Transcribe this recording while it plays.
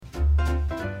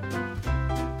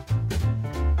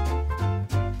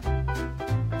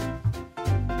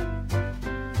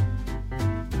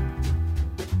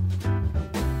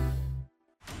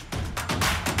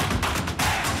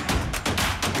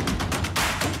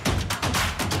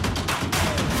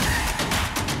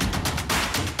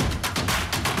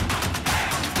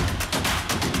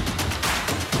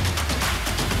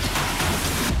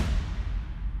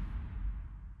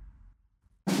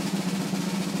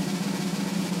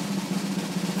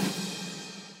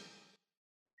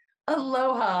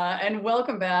Aloha and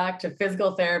welcome back to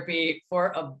Physical Therapy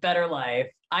for a Better Life.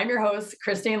 I'm your host,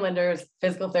 Christine Linders,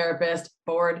 physical therapist,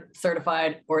 board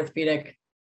certified orthopedic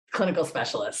clinical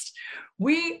specialist.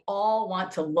 We all want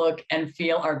to look and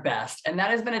feel our best, and that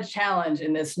has been a challenge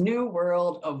in this new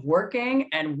world of working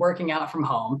and working out from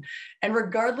home. And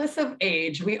regardless of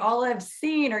age, we all have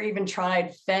seen or even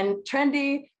tried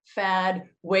trendy fad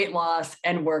weight loss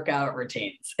and workout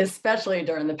routines, especially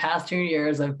during the past 2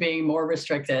 years of being more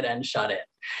restricted and shut in.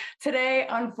 Today,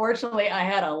 unfortunately, I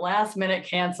had a last minute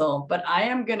cancel, but I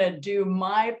am going to do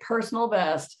my personal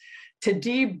best to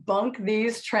debunk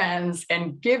these trends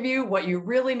and give you what you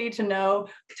really need to know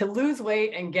to lose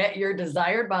weight and get your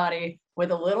desired body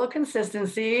with a little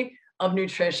consistency of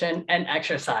nutrition and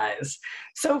exercise.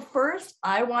 So first,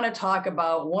 I want to talk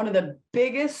about one of the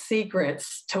biggest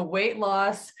secrets to weight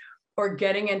loss or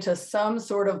getting into some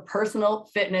sort of personal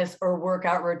fitness or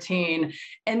workout routine.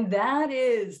 And that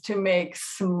is to make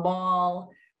small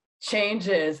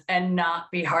changes and not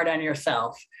be hard on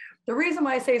yourself. The reason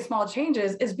why I say small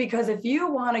changes is because if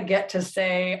you want to get to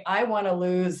say, I want to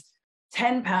lose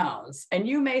 10 pounds, and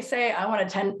you may say, I want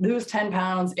to lose 10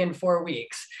 pounds in 4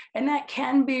 weeks, and that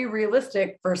can be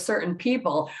realistic for certain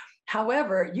people.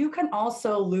 However, you can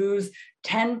also lose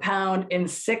 10 pounds in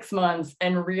 6 months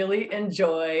and really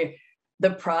enjoy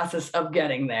the process of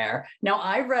getting there. Now,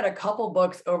 I've read a couple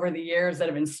books over the years that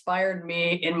have inspired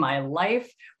me in my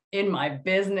life, in my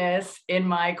business, in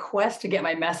my quest to get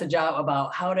my message out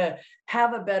about how to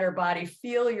have a better body,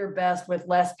 feel your best with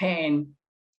less pain.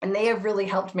 And they have really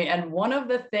helped me. And one of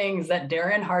the things that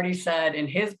Darren Hardy said in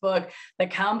his book, The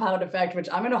Compound Effect, which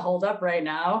I'm going to hold up right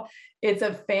now, it's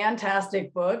a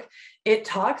fantastic book. It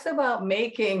talks about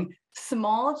making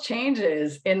small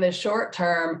changes in the short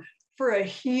term for a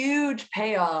huge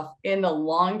payoff in the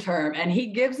long term. And he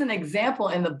gives an example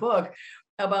in the book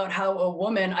about how a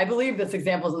woman, I believe this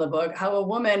example is in the book, how a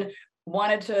woman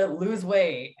wanted to lose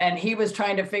weight. And he was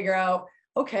trying to figure out,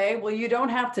 okay, well, you don't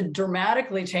have to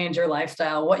dramatically change your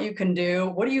lifestyle. What you can do,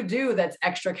 what do you do that's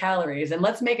extra calories? And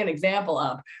let's make an example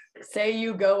up. Say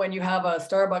you go and you have a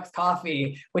Starbucks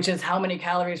coffee, which is how many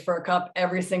calories for a cup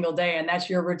every single day, and that's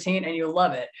your routine and you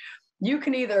love it. You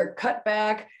can either cut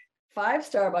back 5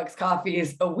 Starbucks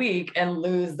coffees a week and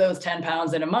lose those 10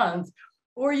 pounds in a month,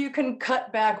 or you can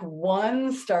cut back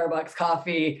 1 Starbucks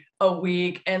coffee a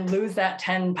week and lose that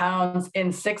 10 pounds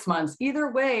in 6 months.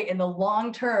 Either way, in the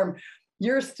long term,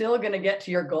 you're still going to get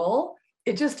to your goal.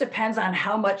 It just depends on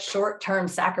how much short-term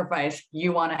sacrifice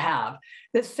you want to have.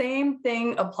 The same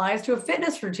thing applies to a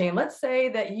fitness routine. Let's say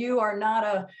that you are not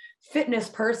a fitness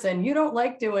person. You don't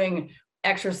like doing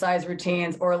exercise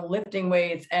routines or lifting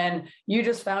weights, and you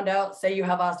just found out, say you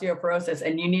have osteoporosis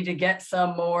and you need to get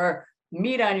some more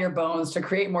meat on your bones to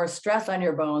create more stress on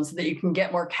your bones so that you can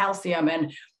get more calcium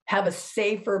and have a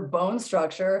safer bone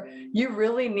structure. You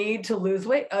really need to lose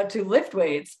weight, to lift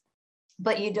weights,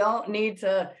 but you don't need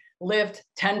to lift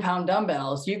 10-pound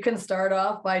dumbbells. You can start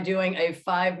off by doing a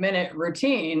 5-minute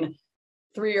routine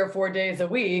 3 or 4 days a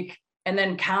week, and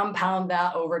then compound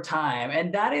that over time.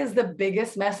 And that is the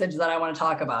biggest message that I want to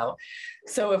talk about.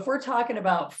 So if we're talking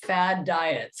about fad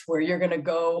diets where you're going to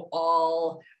go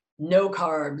all no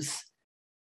carbs,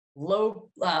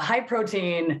 high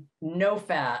protein, no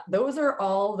fat, those are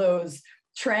all those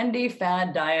trendy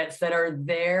fad diets that are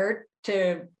there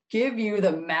to give you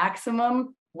the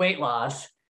maximum weight loss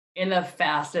in the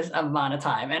fastest amount of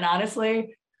time. And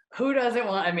honestly, who doesn't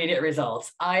want immediate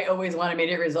results? I always want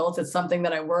immediate results. It's something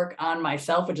that I work on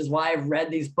myself, which is why I've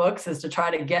read these books, is to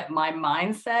try to get my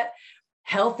mindset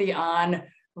healthy on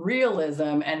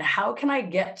realism and how can I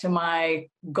get to my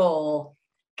goal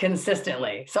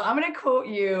consistently. So I'm going to quote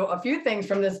you a few things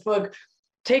from this book,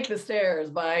 Take the Stairs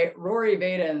by Rory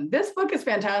Vaden. This book is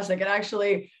fantastic. And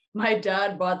actually, my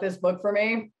dad bought this book for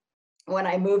me when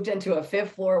I moved into a 5th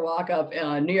floor walk up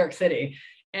in New York City.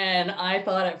 And I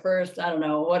thought at first, I don't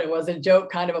know what it was, a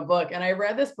joke kind of a book. And I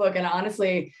read this book and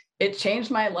honestly, it changed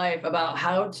my life about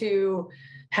how to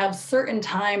have certain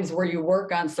times where you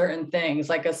work on certain things,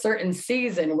 like a certain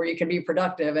season where you can be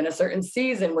productive, and a certain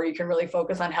season where you can really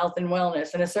focus on health and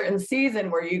wellness, and a certain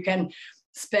season where you can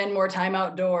spend more time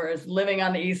outdoors. Living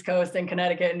on the East Coast in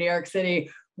Connecticut and New York City,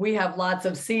 we have lots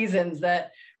of seasons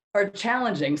that are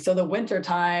challenging. So the winter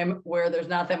time where there's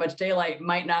not that much daylight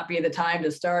might not be the time to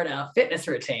start a fitness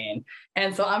routine.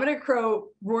 And so I'm going to quote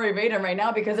Rory Vaden right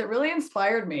now because it really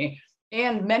inspired me.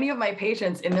 And many of my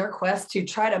patients in their quest to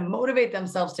try to motivate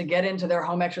themselves to get into their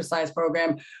home exercise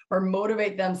program or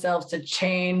motivate themselves to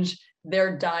change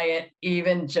their diet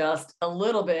even just a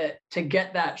little bit to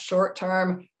get that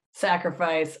short-term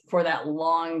sacrifice for that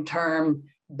long-term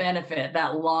benefit,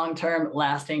 that long-term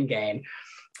lasting gain.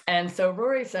 And so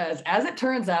Rory says, as it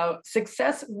turns out,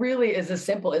 success really is as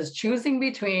simple as choosing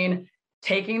between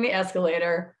taking the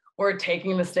escalator or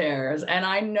taking the stairs. And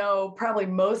I know probably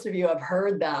most of you have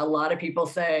heard that. A lot of people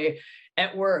say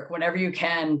at work, whenever you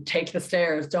can, take the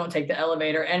stairs, don't take the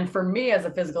elevator. And for me as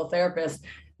a physical therapist,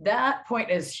 that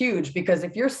point is huge, because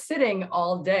if you're sitting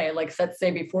all day, like let's say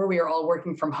before we are all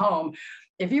working from home,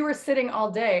 if you were sitting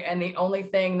all day and the only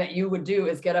thing that you would do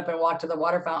is get up and walk to the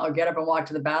water fountain or get up and walk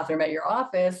to the bathroom at your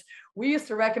office, we used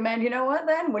to recommend, you know what,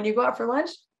 then when you go out for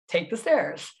lunch, take the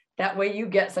stairs. That way you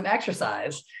get some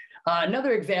exercise.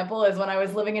 Another example is when I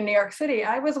was living in New York City,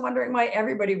 I was wondering why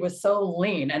everybody was so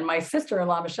lean. And my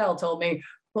sister-in-law, Michelle, told me,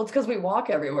 well, it's because we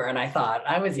walk everywhere. And I thought,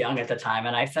 I was young at the time,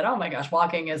 and I said, oh my gosh,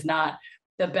 walking is not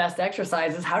the best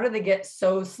exercises. How do they get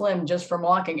so slim just from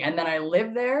walking? And then I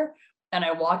lived there, and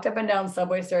I walked up and down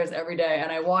subway stairs every day,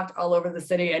 and I walked all over the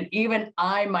city. And even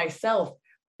I myself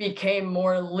became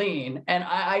more lean. And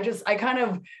I kind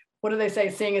of, what do they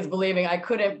say? Seeing is believing. I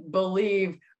couldn't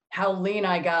believe how lean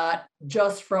I got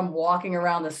just from walking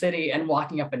around the city and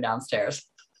walking up and down stairs.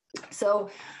 So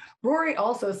Rory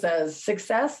also says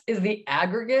success is the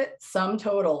aggregate sum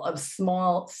total of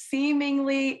small,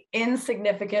 seemingly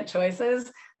insignificant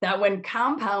choices that, when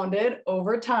compounded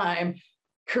over time,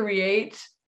 create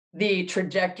the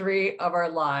trajectory of our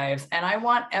lives. And I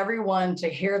want everyone to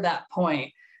hear that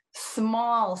point.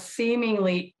 Small,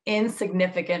 seemingly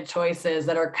insignificant choices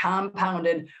that are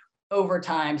compounded over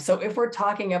time. So if we're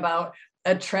talking about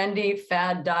a trendy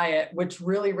fad diet, which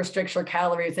really restricts your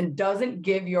calories and doesn't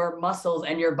give your muscles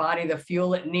and your body the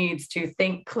fuel it needs to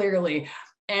think clearly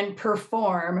and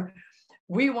perform,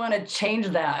 we want to change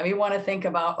that. We want to think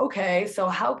about, okay, so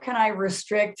how can I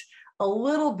restrict a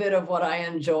little bit of what I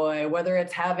enjoy, whether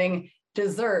it's having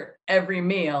dessert every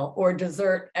meal or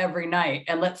dessert every night.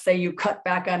 And let's say you cut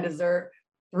back on dessert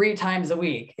 3 times a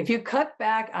week. If you cut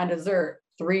back on dessert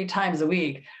 3 times a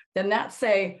week, then that's,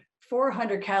 say,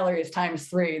 400 calories times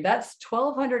 3. That's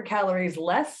 1,200 calories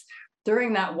less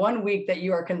during that 1 week that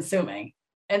you are consuming.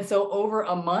 And so over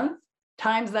a month,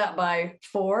 times that by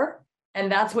 4,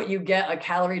 and that's what you get, a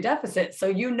calorie deficit. So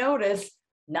you notice,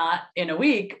 not in a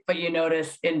week, but you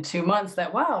notice in 2 months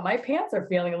that, wow, my pants are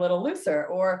feeling a little looser,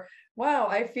 or wow,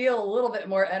 I feel a little bit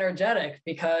more energetic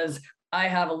because I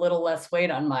have a little less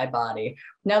weight on my body.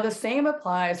 Now, the same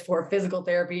applies for physical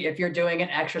therapy if you're doing an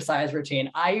exercise routine.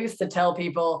 I used to tell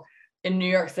people in New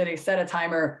York City, set a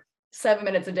timer, 7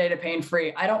 minutes a day to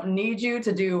pain-free. I don't need you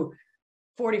to do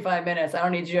 45 minutes. I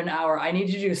don't need you to do an hour. I need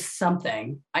you to do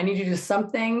something. I need you to do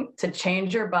something to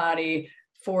change your body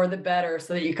for the better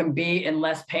so that you can be in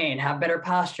less pain, have better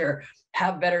posture,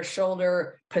 have better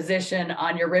shoulder position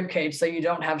on your rib cage so you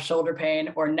don't have shoulder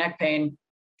pain or neck pain.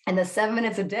 And the 7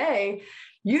 minutes a day,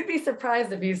 you'd be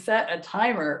surprised if you set a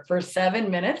timer for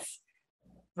 7 minutes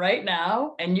right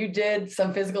now and you did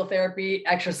some physical therapy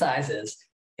exercises.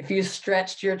 If you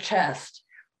stretched your chest,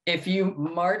 if you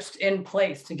marched in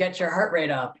place to get your heart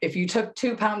rate up, if you took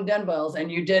 2-pound dumbbells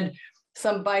and you did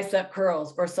some bicep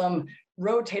curls or some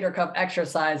rotator cuff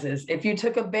exercises, if you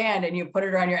took a band and you put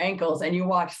it around your ankles and you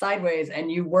walked sideways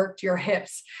and you worked your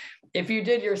hips, if you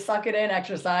did your suck it in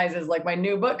exercises, like my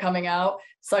new book coming out,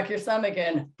 suck your stomach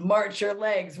in, march your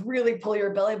legs, really pull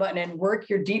your belly button in, work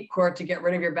your deep core to get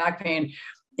rid of your back pain.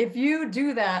 If you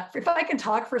do that, if I can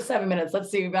talk for 7 minutes,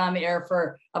 let's see, we've been on the air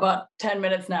for about 10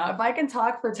 minutes now. If I can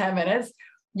talk for 10 minutes,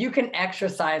 you can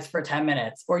exercise for 10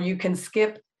 minutes, or you can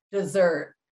skip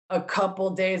dessert a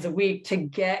couple days a week to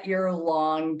get your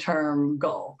long-term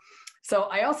goal. So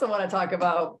I also want to talk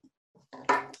about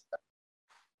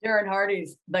Darren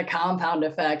Hardy's The Compound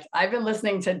Effect. I've been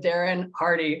listening to Darren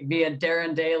Hardy via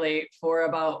Darren Daily for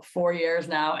about 4 years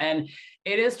now, and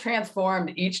it is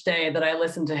transformed each day that I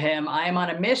listen to him. I am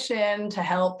on a mission to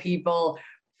help people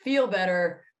feel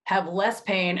better, have less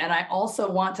pain, and I also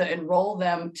want to enroll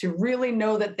them to really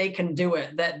know that they can do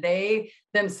it, that they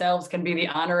themselves can be the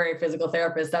honorary physical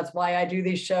therapist. That's why I do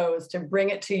these shows, to bring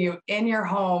it to you in your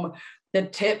home, the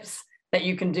tips that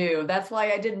you can do. That's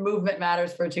why I did Movement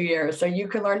Matters for 2 years. So you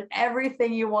can learn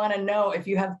everything you want to know if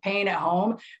you have pain at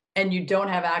home and you don't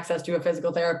have access to a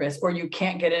physical therapist, or you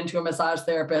can't get into a massage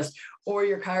therapist or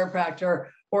your chiropractor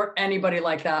or anybody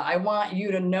like that. I want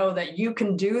you to know that you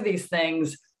can do these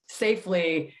things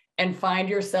safely and find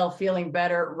yourself feeling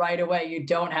better right away. You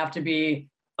don't have to be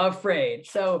afraid.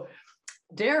 So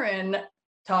Darren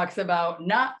talks about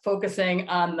not focusing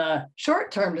on the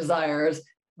short-term desires,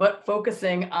 but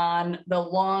focusing on the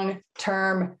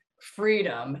long-term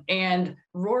freedom. And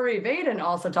Rory Vaden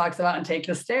also talks about in Take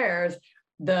the Stairs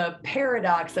the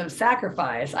paradox of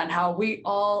sacrifice, on how we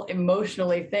all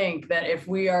emotionally think that if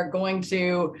we are going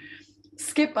to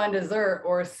skip on dessert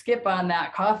or skip on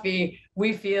that coffee,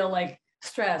 we feel like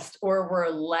stressed or we're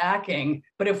lacking.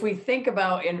 But if we think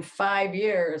about in 5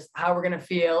 years how we're going to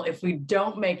feel if we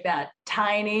don't make that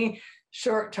tiny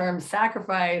short-term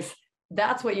sacrifice,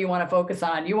 that's what you want to focus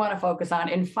on. You want to focus on,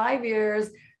 in 5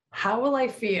 years, how will I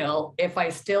feel if I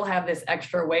still have this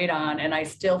extra weight on and I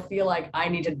still feel like I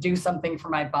need to do something for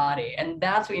my body? And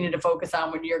that's what you need to focus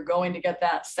on when you're going to get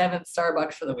that 7th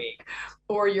Starbucks for the week,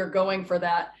 or you're going for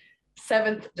that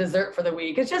 7th dessert for the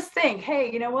week. Is just think, hey,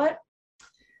 you know what?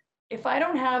 If I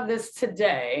don't have this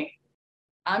today,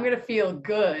 I'm going to feel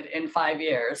good in 5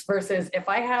 years, versus if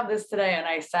I have this today and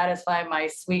I satisfy my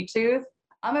sweet tooth,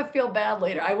 I'm going to feel bad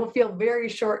later. I will feel very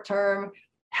short-term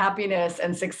happiness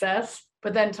and success,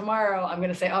 but then tomorrow I'm going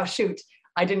to say, oh, shoot,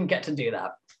 I didn't get to do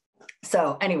that.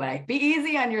 So anyway, be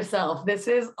easy on yourself. This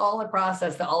is all a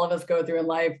process that all of us go through in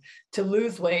life, to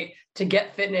lose weight, to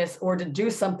get fitness, or to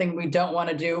do something we don't want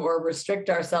to do, or restrict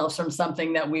ourselves from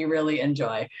something that we really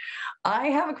enjoy. I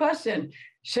have a question.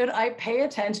 Should I pay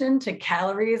attention to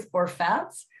calories or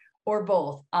fats, or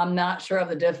both? I'm not sure of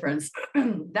the difference.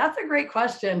 That's a great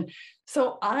question.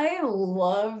 So I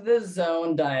love The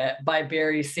Zone Diet by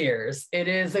Barry Sears. It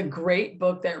is a great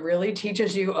book that really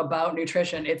teaches you about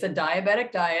nutrition. It's a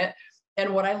diabetic diet.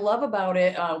 And what I love about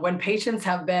it, when patients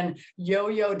have been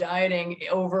yo-yo dieting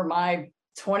over my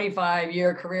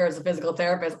 25-year career as a physical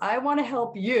therapist, I want to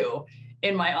help you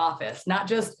in my office, not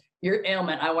just your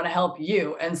ailment. I want to help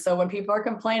you. And so when people are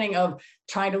complaining of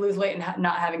trying to lose weight and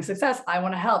not having success, I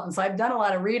want to help. And so I've done a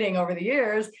lot of reading over the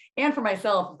years, and for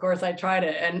myself, of course, I tried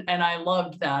it and I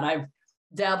loved that. I've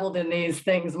dabbled in these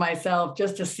things myself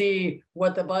just to see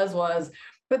what the buzz was.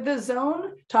 But The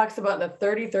Zone talks about the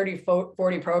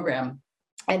 30-30-40 program.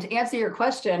 And to answer your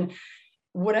question,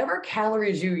 whatever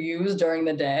calories you use during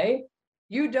the day,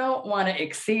 you don't want to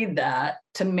exceed that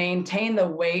to maintain the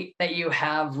weight that you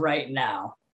have right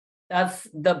now. That's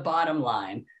the bottom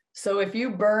line. So if you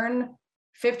burn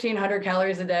 1,500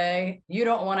 calories a day, you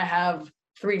don't want to have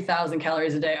 3,000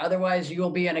 calories a day. Otherwise, you will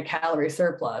be in a calorie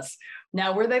surplus.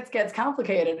 Now, where that gets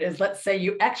complicated is, let's say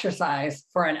you exercise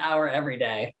for an hour every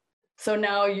day. So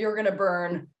now you're going to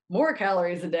burn more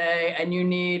calories a day, and you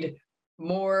need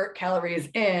more calories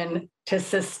in to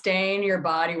sustain your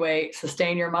body weight,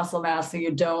 sustain your muscle mass, so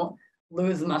you don't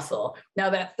lose muscle. Now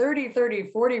that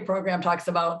 30-30-40 program talks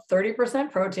about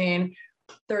 30% protein,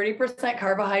 30%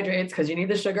 carbohydrates, because you need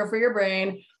the sugar for your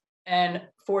brain, and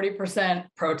 40%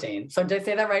 protein. So did I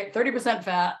say that right? 30%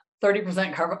 fat,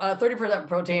 30%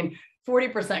 protein,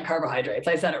 40% carbohydrates.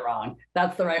 I said it wrong.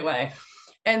 That's the right way.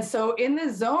 And so in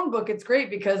the Zone book, it's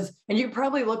great because, and you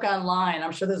probably look online,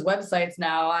 I'm sure there's websites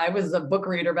now. I was a book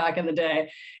reader back in the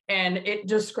day, and it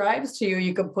describes to you,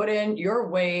 you can put in your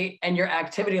weight and your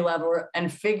activity level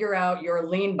and figure out your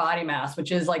lean body mass,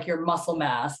 which is like your muscle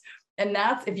mass. And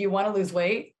that's, if you want to lose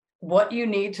weight, what you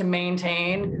need to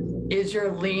maintain is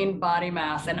your lean body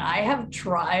mass. And I have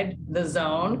tried the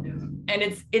Zone, and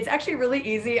it's actually really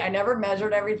easy. I never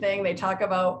measured everything. They talk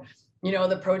about, you know,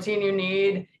 the protein you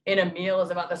need in a meal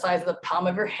is about the size of the palm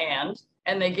of your hand.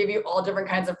 And they give you all different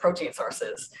kinds of protein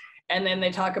sources. And then they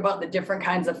talk about the different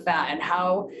kinds of fat and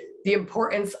how the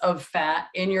importance of fat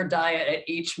in your diet at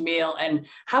each meal and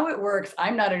how it works.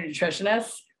 I'm not a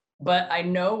nutritionist, but I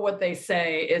know what they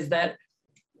say is that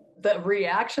the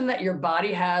reaction that your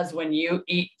body has when you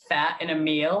eat fat in a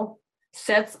meal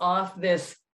sets off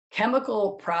this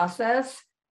chemical process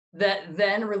that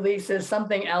then releases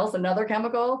something else, another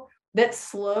chemical, that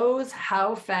slows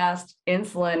how fast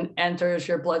insulin enters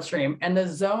your bloodstream. And the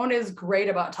Zone is great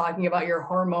about talking about your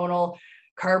hormonal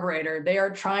carburetor. They are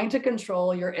trying to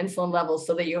control your insulin levels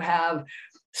so that you have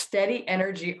steady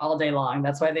energy all day long.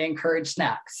 That's why they encourage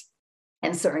snacks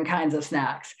and certain kinds of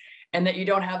snacks, and that you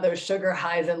don't have those sugar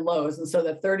highs and lows. And so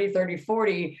the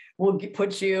 30-30-40 will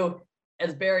put you,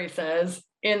 as Barry says,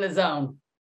 in the zone.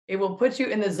 It will put you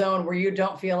in the zone where you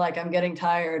don't feel like, I'm getting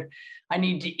tired, I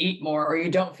need to eat more, or you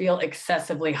don't feel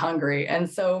excessively hungry. And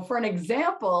so for an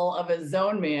example of a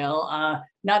Zone meal,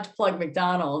 not to plug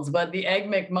McDonald's, but the Egg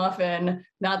McMuffin,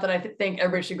 not that I think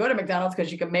everybody should go to McDonald's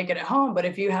because you can make it at home, but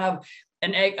if you have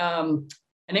an egg, an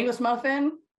English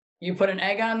muffin, you put an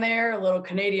egg on there, a little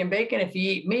Canadian bacon if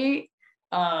you eat meat,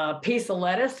 a piece of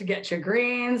lettuce to get your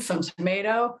greens, some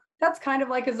tomato, that's kind of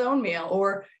like a Zone meal.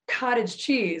 Or cottage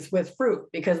cheese with fruit,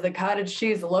 because the cottage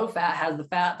cheese, the low fat, has the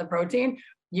fat, the protein.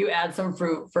 You add some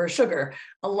fruit for sugar.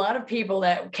 A lot of people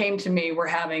that came to me were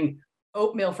having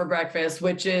oatmeal for breakfast,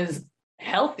 which is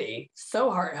healthy, so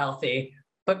heart healthy,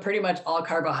 but pretty much all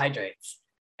carbohydrates.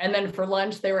 And then for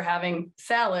lunch, they were having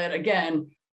salad,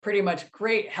 again, pretty much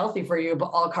great, healthy for you, but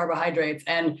all carbohydrates.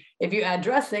 And if you add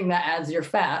dressing, that adds your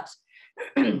fat.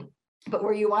 But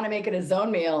where you want to make it a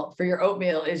zone meal for your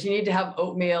oatmeal is you need to have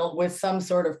oatmeal with some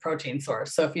sort of protein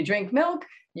source. So if you drink milk,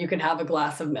 you can have a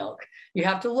glass of milk. You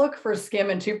have to look for skim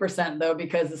and 2% though,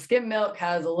 because the skim milk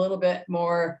has a little bit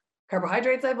more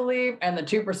carbohydrates, I believe, and the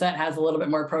 2% has a little bit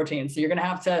more protein. So you're going to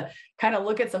have to kind of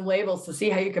look at some labels to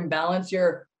see how you can balance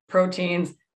your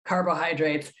proteins,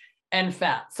 carbohydrates, and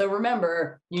fat. So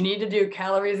remember, you need to do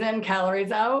calories in,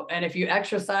 calories out. And if you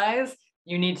exercise,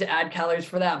 you need to add calories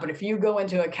for that. But if you go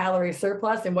into a calorie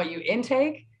surplus in what you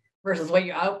intake versus what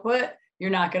you output, you're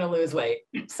not going to lose weight.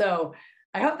 So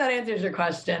I hope that answers your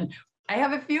question. I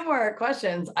have a few more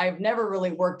questions. I've never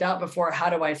really worked out before. How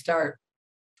do I start?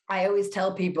 I always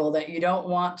tell people that you don't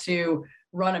want to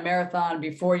run a marathon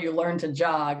before you learn to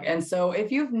jog. And so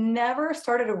if you've never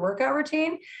started a workout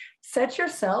routine, set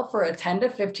yourself for a 10 to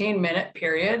 15 minute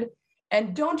period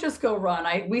and don't just go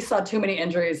run. We saw too many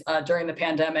injuries during the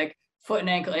pandemic, foot and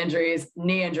ankle injuries,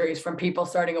 knee injuries from people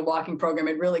starting a walking program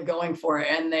and really going for it.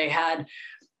 And they had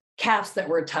calves that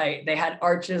were tight. They had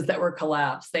arches that were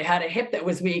collapsed. They had a hip that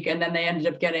was weak. And then they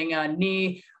ended up getting a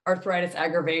knee arthritis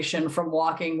aggravation from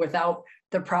walking without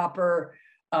the proper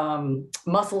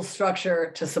muscle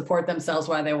structure to support themselves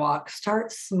while they walk.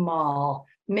 Start small.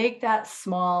 Make that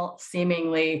small,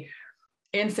 seemingly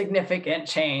insignificant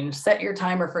change. Set your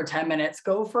timer for 10 minutes.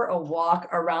 Go for a walk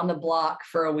around the block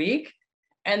for a week.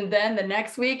 And then the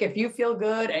next week, if you feel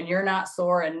good and you're not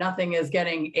sore and nothing is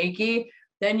getting achy,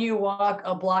 then you walk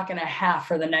a block and a half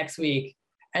for the next week.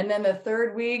 And then the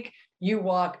third week, you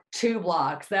walk 2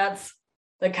 blocks. That's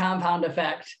the compound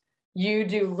effect. You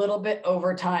do a little bit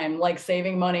over time, like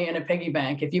saving money in a piggy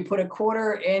bank. If you put a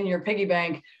quarter in your piggy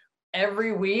bank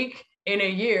every week in a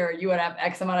year, you would have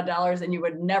X amount of dollars and you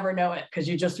would never know it because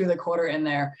you just threw the quarter in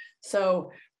there.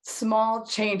 So small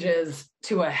changes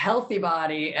to a healthy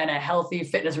body and a healthy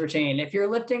fitness routine. If you're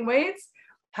lifting weights,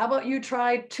 how about you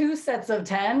try 2 sets of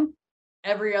 10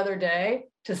 every other day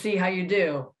to see how you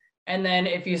do? And then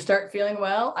if you start feeling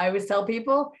well, I always tell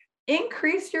people,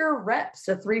 increase your reps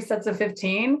to 3 sets of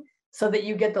 15 so that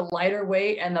you get the lighter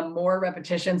weight and the more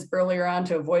repetitions earlier on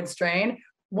to avoid strain.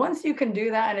 Once you can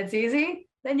do that and it's easy,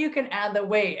 then you can add the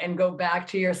weight and go back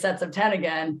to your sets of 10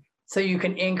 again so you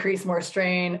can increase more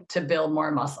strain to build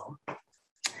more muscle.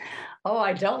 Oh,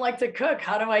 I don't like to cook.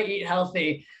 How do I eat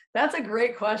healthy? That's a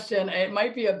great question. It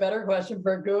might be a better question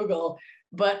for Google,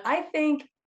 but I think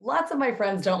lots of my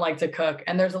friends don't like to cook,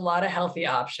 and there's a lot of healthy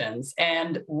options.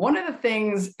 And one of the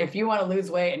things, if you want to lose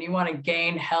weight and you want to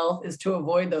gain health, is to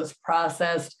avoid those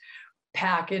processed,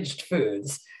 packaged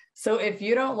foods. So if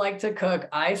you don't like to cook,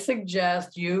 I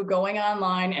suggest you going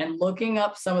online and looking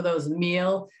up some of those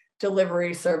meal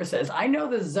delivery services. I know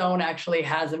the Zone actually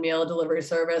has a meal delivery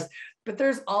service, but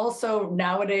there's also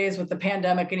nowadays with the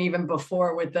pandemic and even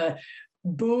before with the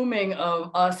booming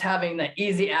of us having the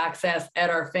easy access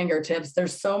at our fingertips,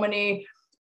 there's so many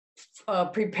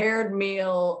prepared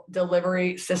meal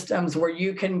delivery systems where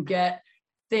you can get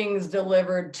things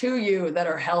delivered to you that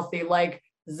are healthy, like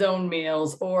Zone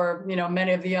Meals or,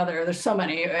 many of the other, there's so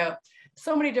many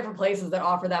different places that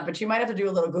offer that, but you might have to do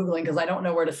a little Googling because I don't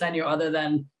know where to send you other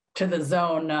than to the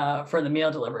Zone for the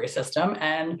meal delivery system.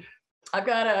 And I've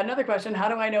got another question. How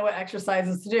do I know what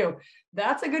exercises to do?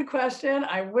 That's a good question.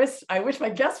 I wish my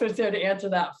guest was there to answer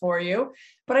that for you,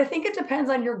 but I think it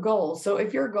depends on your goals. So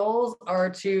if your goals are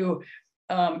to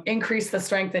increase the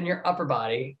strength in your upper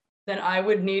body, then I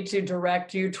would need to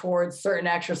direct you towards certain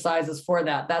exercises for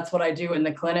that. That's what I do in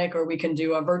the clinic, or we can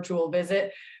do a virtual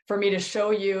visit for me to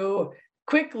show you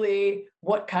quickly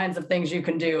what kinds of things you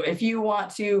can do. If you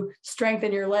want to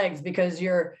strengthen your legs because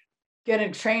you're going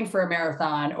to train for a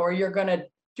marathon or you're going to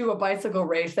do a bicycle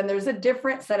race, then there's a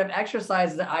different set of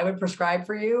exercises that I would prescribe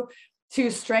for you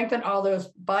to strengthen all those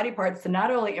body parts to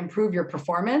not only improve your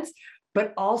performance,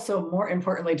 but also more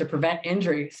importantly, to prevent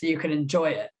injury so you can enjoy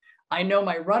it. I know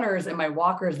my runners and my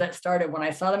walkers that started when I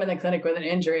saw them in the clinic with an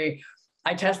injury,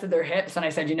 I tested their hips and I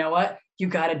said, you know what? You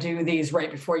got to do these right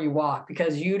before you walk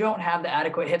because you don't have the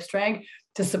adequate hip strength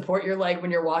to support your leg when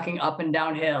you're walking up and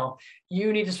downhill.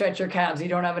 You need to stretch your calves. You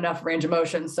don't have enough range of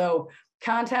motion. So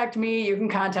contact me. You can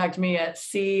contact me at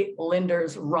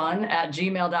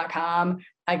clindersrun@gmail.com.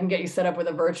 I can get you set up with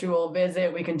a virtual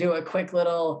visit. We can do a quick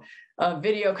little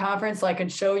video conference so I can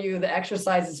show you the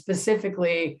exercises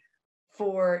specifically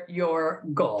for your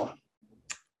goal.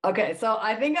 Okay, so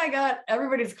I think I got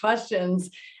everybody's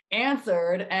questions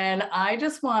answered, and I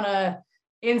just want to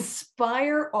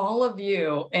inspire all of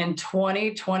you in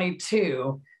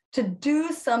 2022 to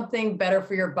do something better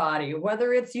for your body,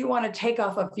 whether it's you want to take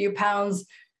off a few pounds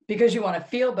because you want to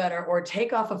feel better, or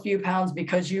take off a few pounds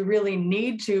because you really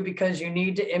need to, because you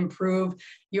need to improve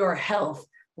your health,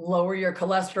 lower your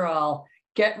cholesterol,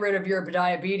 get rid of your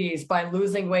diabetes by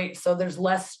losing weight. So there's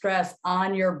less stress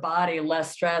on your body,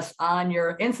 less stress on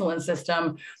your insulin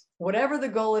system. Whatever the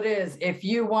goal it is, if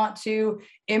you want to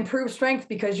improve strength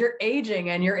because you're aging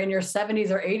and you're in your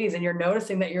 70s or 80s and you're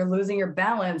noticing that you're losing your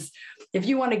balance, if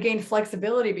you want to gain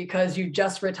flexibility because you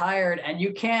just retired and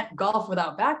you can't golf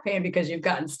without back pain because you've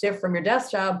gotten stiff from your desk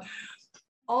job,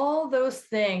 all those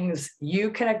things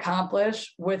you can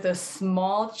accomplish with a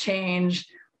small change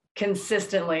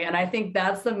consistently. And I think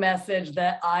that's the message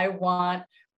that I want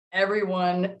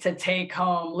everyone to take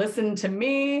home. Listen to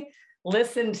me,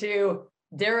 listen to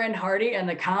Darren Hardy and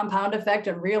the compound effect,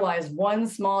 and realize one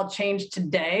small change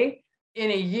today in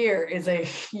a year is a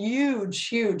huge,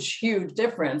 huge, huge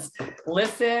difference.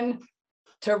 Listen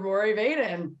to Rory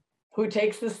Vaden, who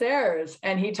takes the stairs,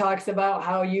 and he talks about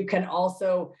how you can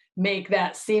also make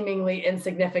that seemingly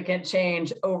insignificant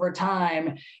change over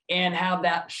time and have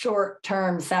that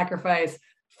short-term sacrifice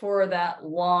for that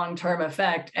long-term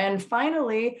effect. And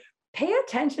finally, pay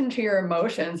attention to your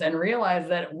emotions and realize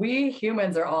that we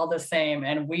humans are all the same,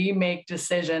 and we make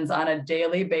decisions on a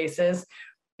daily basis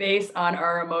based on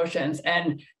our emotions.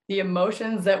 And the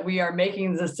emotions that we are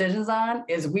making decisions on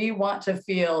is we want to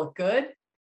feel good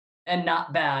and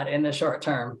not bad in the short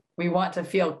term. We want to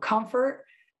feel comfort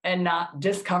and not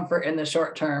discomfort in the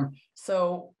short term.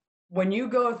 So when you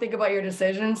go think about your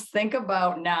decisions, think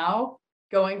about now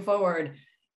going forward,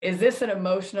 is this an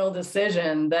emotional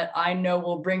decision that I know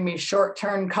will bring me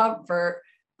short-term comfort,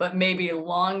 but maybe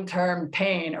long-term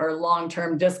pain or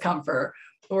long-term discomfort?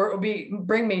 Or it will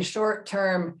bring me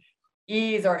short-term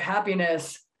ease or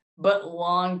happiness, but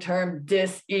long-term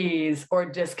dis-ease or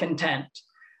discontent.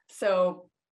 So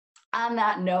on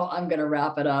that note, I'm going to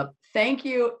wrap it up. Thank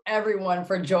you, everyone,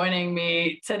 for joining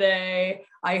me today.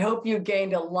 I hope you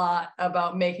gained a lot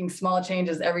about making small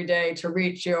changes every day to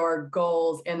reach your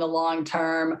goals in the long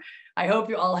term. I hope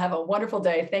you all have a wonderful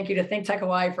day. Thank you to Think Tech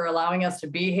Hawaii for allowing us to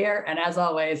be here. And as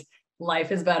always,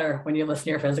 life is better when you listen to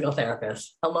your physical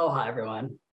therapist. Aloha,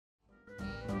 everyone.